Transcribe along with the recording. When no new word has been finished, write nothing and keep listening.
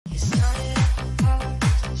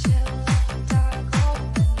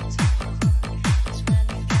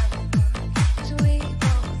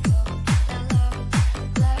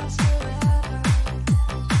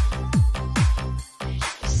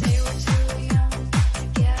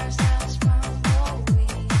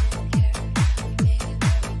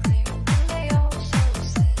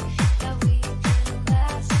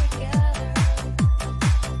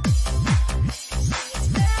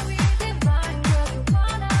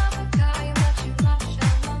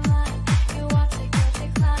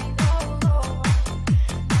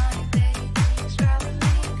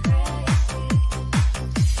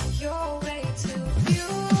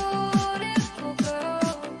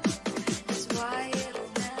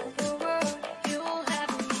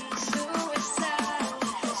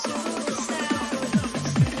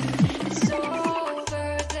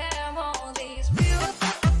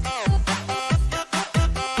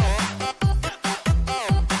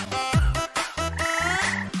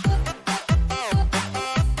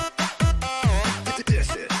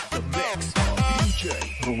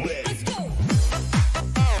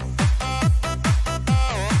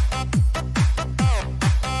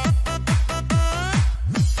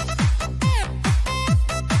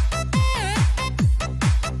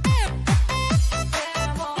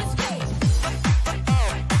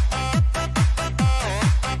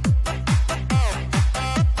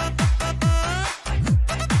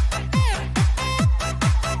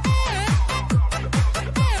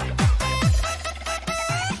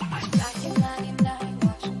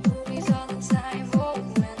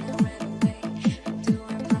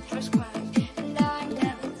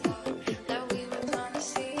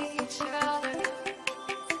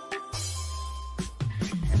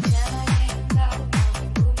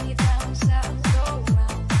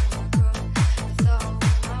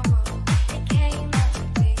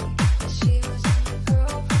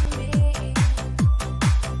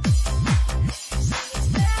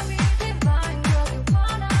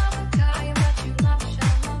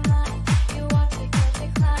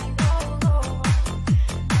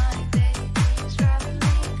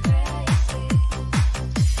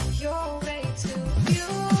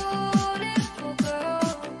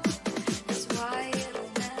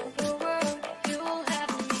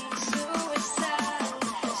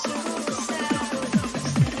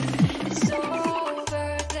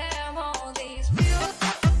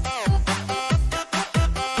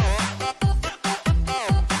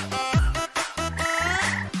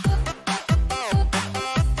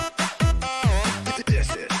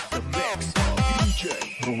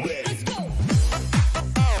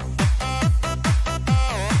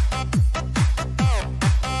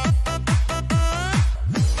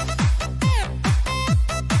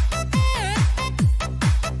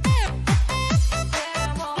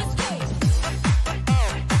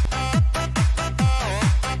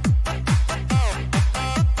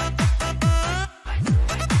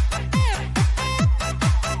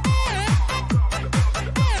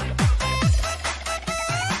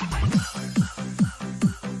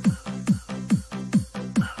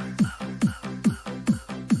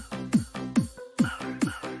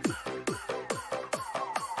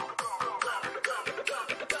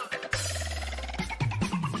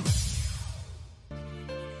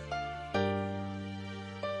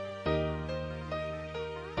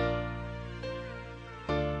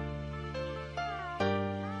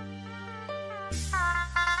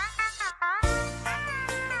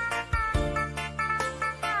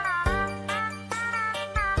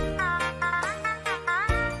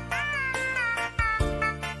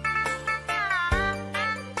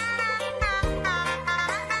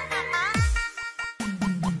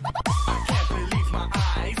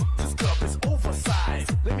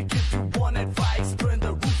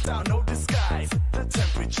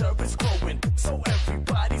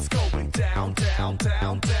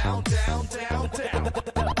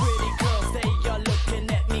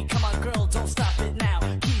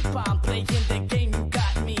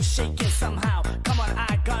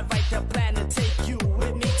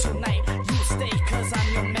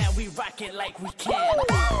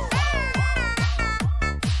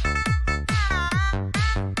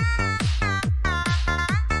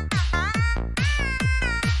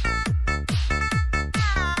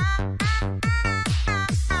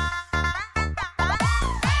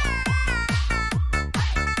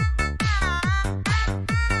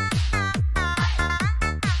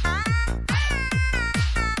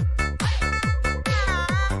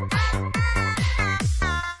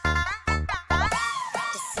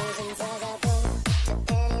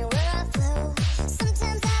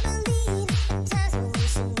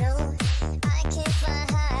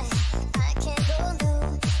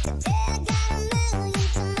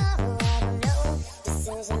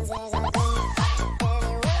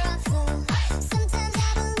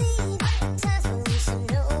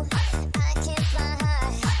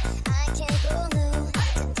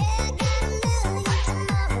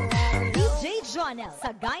Jonel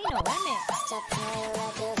sa Gyno MX. Stop crying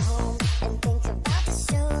like you're home and think about the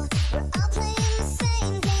show. We're all playing the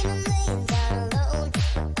same game and laying down alone.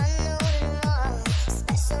 Unknown and wrong,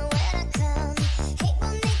 special when I come. Hate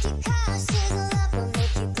will make you cautious, love will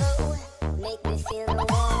make you glow. Make me feel the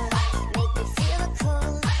warmth, make me feel the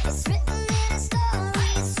cold. It's written in a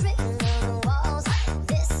story, it's written on the walls.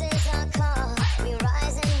 This is our call, we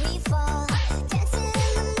rise and we fall. Dancing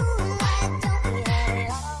in the moonlight, don't we have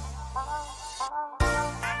it all?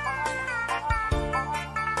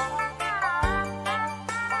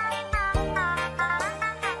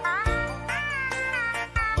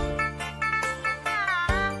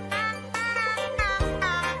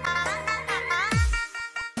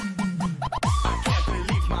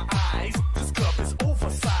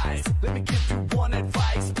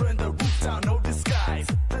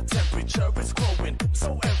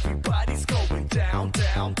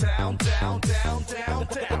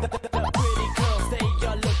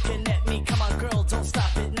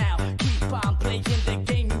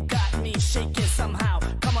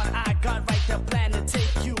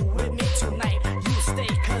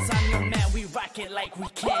 Like we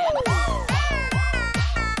can.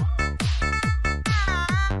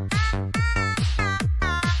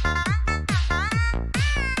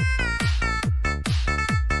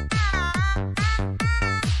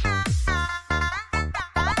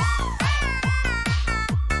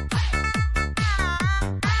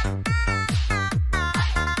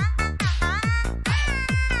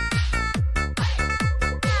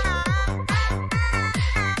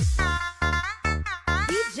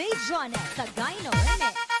 DJ Jonel sa Gyno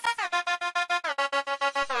MX.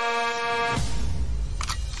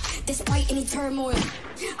 Despite any turmoil,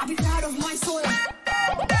 I'll be proud of my soil.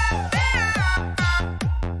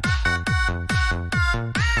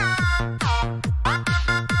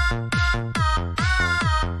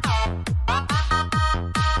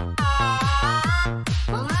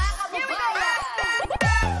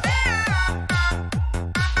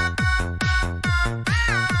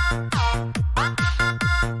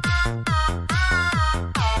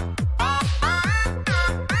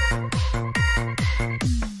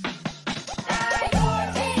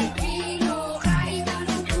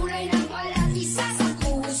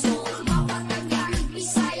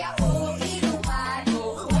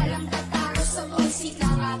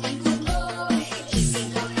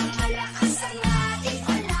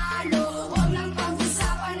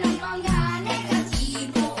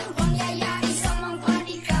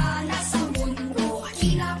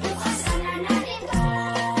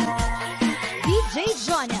 DJ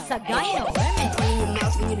Jonel sa Gyno MX. Running your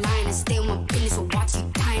mouth when you're lying and stay on my business or watch you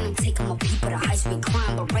dying. I'm taking my people to high speed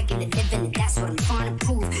climb, but regular living, and that's what I'm trying to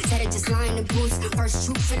prove. Said I just lying to boost. First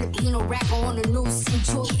true Filipino rapper on the news.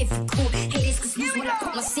 Enjoy if you cool. Haters confused when I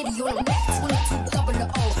put my city on the map. 22 double the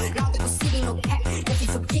O. Now that we're sitting no cap. If you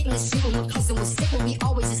forgetting it's true, my cousin was sick when we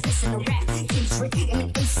always just listen to rap. Kim Trick and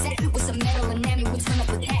an ASAP with some metal and Nami. We turn up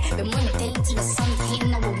with that. Been money day to the sun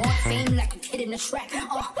king. Now we want fame like a kid in the track.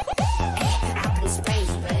 Spain,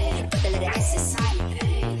 but the letter S inside.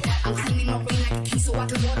 I'm claiming my ring like a key so I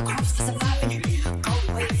can water crops for surviving. Go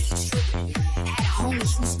away if you tripping. At home,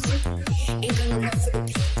 it's true script. Ain't gonna love for the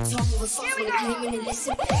people. Talk over songs when I'm aiming and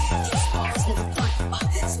listen. Just stars never fun.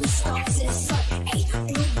 Sweet stars in the sun. Ayy,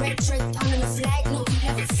 blue, red, drink, down in the flag. No, we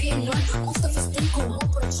never fear none. Most of us think cold, hope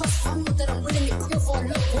but I trust fun. Know that I'm willing to clear for a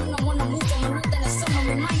look. When I wanna move on the route, then I someone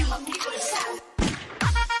reminding my people to stop.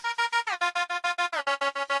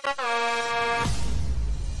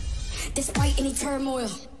 Despite any turmoil,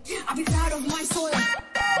 I'll be proud of my soil.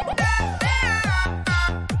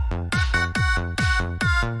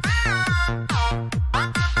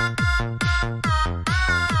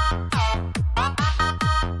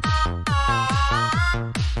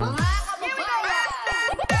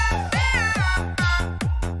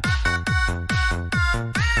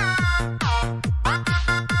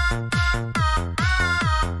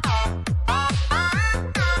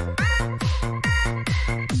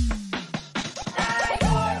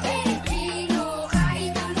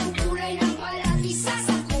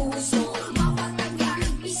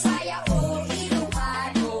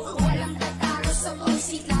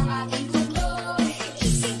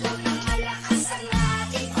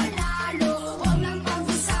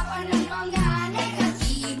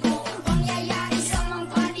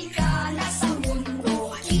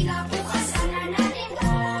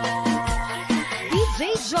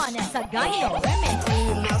 Jonel sa Gyno MX. Running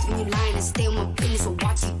your mouth when you're lying and stay on my business or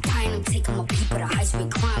watch you dying. I'm taking my people to high speed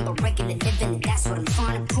climb, but regular living, and that's what I'm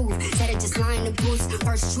trying to prove. Said I just lying to boost.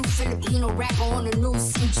 First true Filipino rapper on the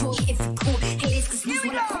news. Enjoy if you cool. Haters confused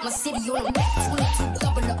when I put my city on the map. 22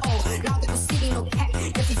 double the O. Now that we're sitting ain't no cap.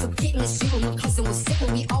 If you forgetting this shit when my cousin was sick,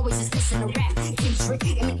 when we always just listen to rap. Kim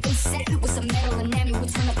Trick, and ASAP with some metal and Nami, we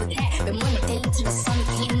turn up with that. Been money day to the sun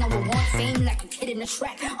again, now we want fame like a kid in the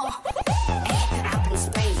track. Hey, I hop in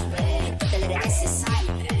Spain, put the little S inside.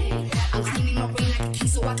 I'm claiming my ring like a key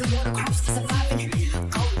so I can water crops for surviving.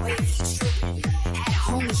 Go away, trip. At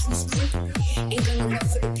home, she was strict. Ain't got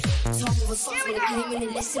enough for the people. Talk over songs when I came in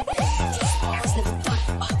and listen. These bars never done.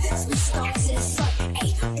 Sweet stars in the sun.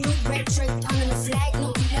 Hey, blue, red, shirt, down on the flag. No,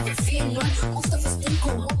 we never fear none. Most of us think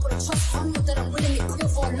we'll walk with a trust fund. Know that I'm willing to clear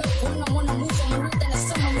for a look. When I wanna move, I'm a root than a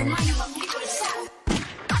summer. Reminding my people to stop.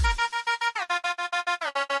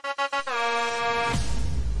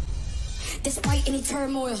 Despite any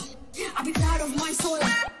turmoil, I'll be proud of my soil.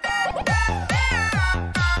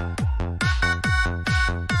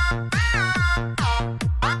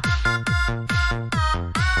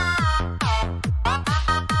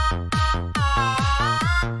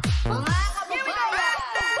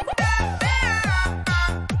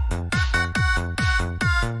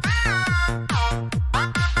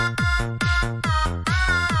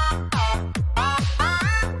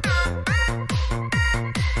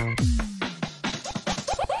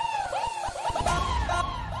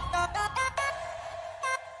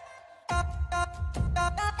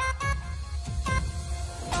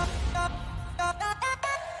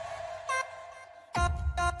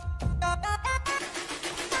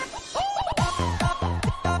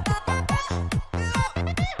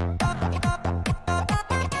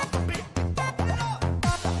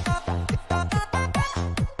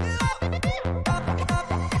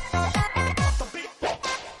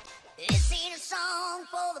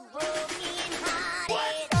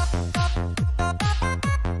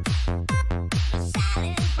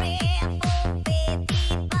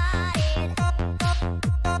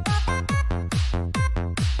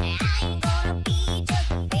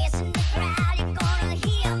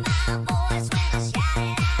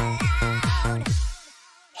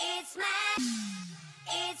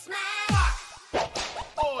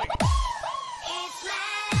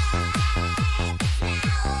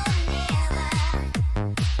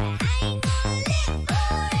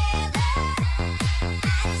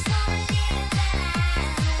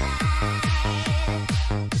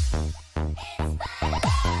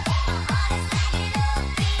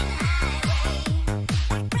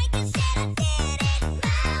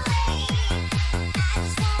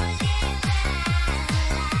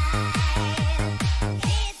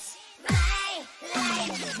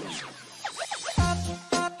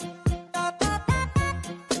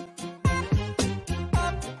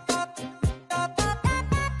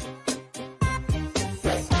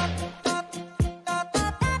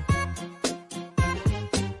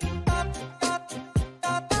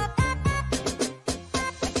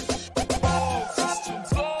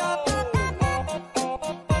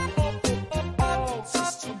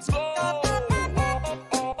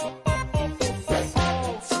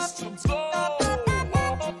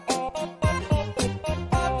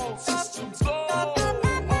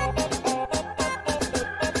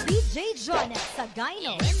 DJ Jonah sa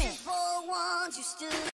Gyno Remix.